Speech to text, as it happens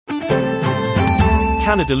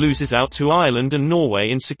Canada loses out to Ireland and Norway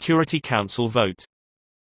in Security Council vote.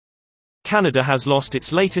 Canada has lost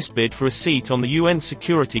its latest bid for a seat on the UN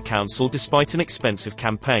Security Council despite an expensive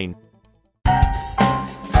campaign.